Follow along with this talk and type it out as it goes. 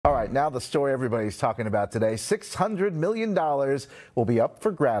right, now the story everybody's talking about today. $600 million will be up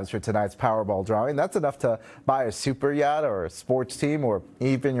for grabs for tonight's Powerball drawing. That's enough to buy a super yacht or a sports team or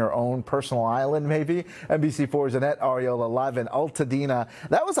even your own personal island, maybe. NBC4's Annette Arreola live in Altadena.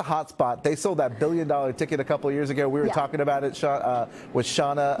 That was a hot spot. They sold that billion-dollar ticket a couple of years ago. We were talking about it with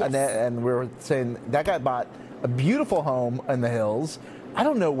Shauna, Annette, and we were saying that guy bought a beautiful home in the hills. I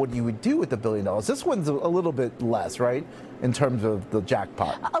don't know what you would do with the $1 billion. This one's a little bit less, right, in terms of the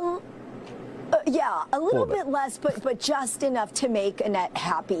jackpot? Yeah, a little bit less, but just enough to make Annette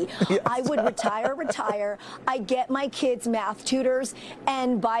happy. Yes. I would retire. I get my kids math tutors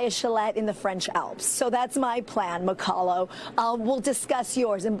and buy a chalet in the French Alps. So that's my plan, Makalo. We'll discuss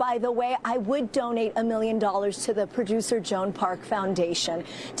yours. And by the way, I would donate $1 million to the producer Joan Park Foundation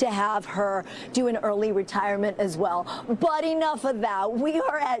to have her do an early retirement as well. But enough of that. We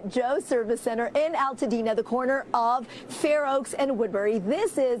are at Joe Service Center in Altadena, the corner of Fair Oaks and Woodbury.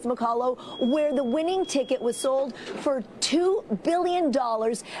 This is, Makalo, where the winning ticket was sold for $2 billion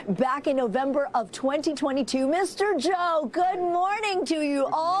back in November of 2022. Mr. Joe, good morning to you.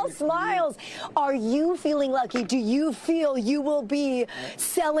 All smiles. Are you feeling lucky? Do you feel you will be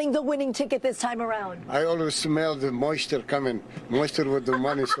selling the winning ticket this time around? I always smell the moisture coming, moisture with the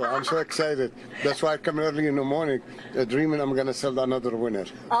money, so I'm so excited. That's why I come early in the morning dreaming I'm going to sell another winner.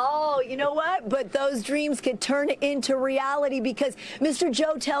 Oh, you know what? But those dreams could turn into reality because Mr.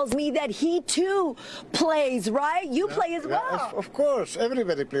 Joe tells me that he too plays, right? You play as well. Yeah, of course,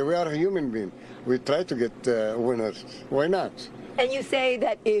 everybody plays. We are a human being. We try to get winners. Why not? And you say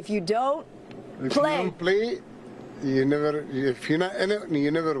that if you don't play, you never. If you're not in it, you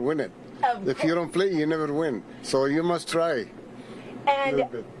never win it. If you don't play, you never win. So you must try.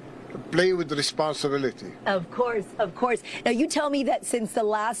 And play with responsibility. Of course, of course. Now, you tell me that since the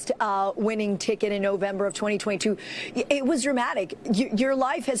last winning ticket in November of 2022, it was dramatic. Your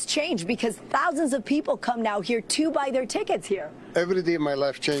life has changed because thousands of people come now here to buy their tickets here. Every day my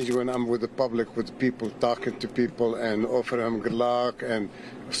life changes when I'm with the public, with people, talking to people and offer them good luck and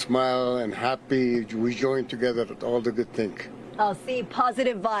smile and happy. We join together all the good things. I'll see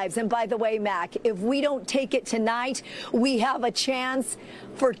positive vibes. And by the way, Mac, if we don't take it tonight, we have a chance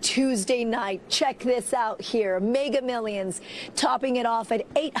for Tuesday night. Check this out here. Mega Millions topping it off at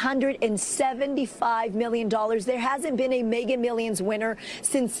 $875 million. There hasn't been a Mega Millions winner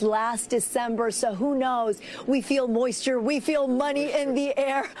since last December. So who knows? We feel moisture. We feel money in the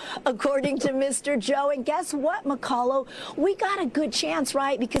air, according to Mr. Joe. And guess what, Makalo? We got a good chance,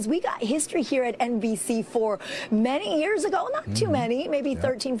 right? Because we got history here at NBC4 many years ago. Not too many, maybe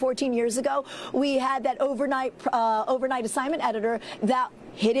 13, 14 years ago. We had that overnight assignment editor that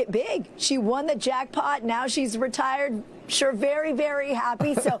hit it big. She won the jackpot. Now she's retired. Sure, very, very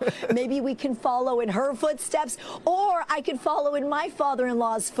happy. So maybe we can follow in her footsteps, or I could follow in my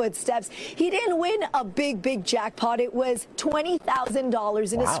father-in-law's footsteps. He didn't win a big jackpot. It was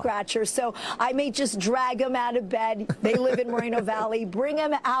 $20,000 in a scratcher. So I may just drag him out of bed. They live in Moreno Valley. Bring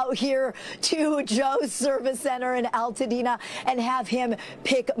him out here to Joe's Service Center in Altadena and have him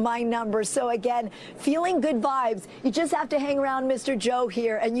pick my number. So again, feeling good vibes. You just have to hang around Mr. Joe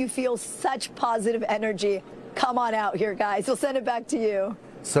here, and you feel such positive energy. Come on out here, guys. We'll send it back to you.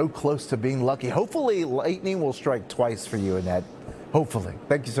 So close to being lucky. Hopefully, lightning will strike twice for you, Annette. Hopefully.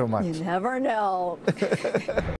 Thank you so much. You never know.